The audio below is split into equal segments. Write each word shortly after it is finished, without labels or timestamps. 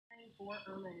National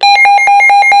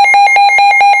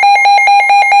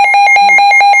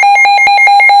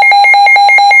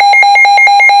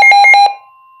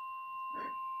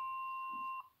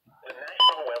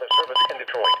Weather Service in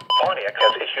Detroit, Pontiac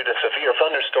has issued a severe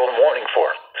thunderstorm warning for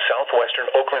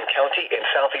southwestern Oakland County in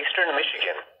southeastern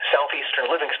Michigan, southeastern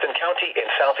Livingston County in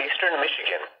southeastern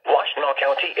Michigan, Washtenaw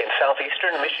County in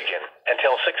southeastern Michigan,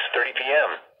 until 6:30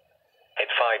 p.m. At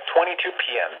 5:22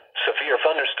 p.m., severe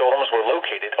thunderstorms were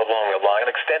located along a line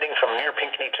extending from near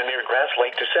Pinckney to near Grass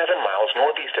Lake to 7 miles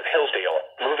northeast of Hillsdale,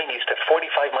 moving east at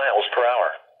 45 miles per hour.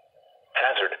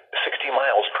 Hazard, 60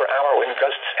 miles per hour wind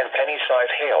gusts and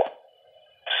penny-size hail.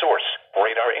 Source,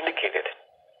 radar indicated.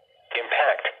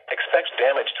 Impact, expects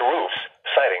damage to roofs,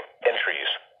 siding, and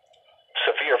trees.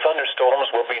 Severe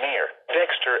thunderstorms will be near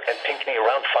Dexter and Pinckney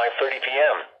around 5:30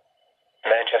 p.m.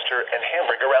 Manchester and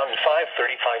Hamburg around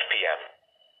 5:35 p.m.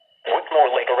 Whitmore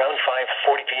Lake around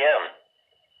 5:40 p.m.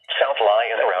 South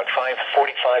Lyon around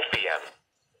 5:45 p.m.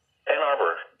 Ann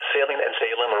Arbor, Saline and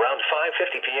Salem around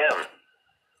 5:50 p.m.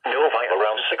 Novi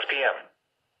around 6 p.m.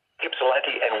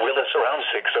 Ypsilanti and Willis around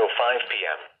 6:05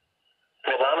 p.m.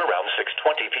 Milan around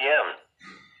 6:20 p.m.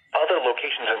 Other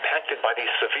locations impacted by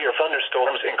these severe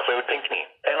thunderstorms include Pinckney,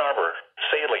 Ann Arbor,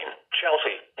 Saline,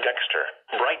 Chelsea, Dexter,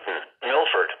 Brighton,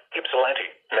 Milford, Ypsilanti,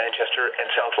 Manchester,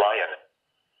 and South Lyon.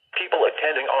 People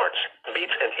attending Arts,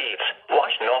 Beats and Eats,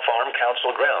 Washtenaw Farm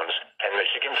Council grounds, and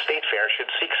Michigan State Fair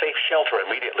should seek safe shelter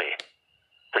immediately.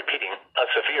 Repeating, a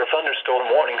severe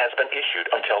thunderstorm warning has been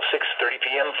issued until 6:30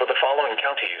 p.m. for the following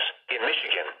counties in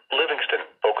Michigan: Livingston,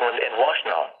 Oakland, and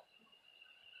Washtenaw.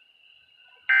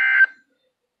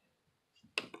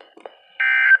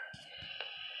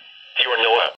 You are no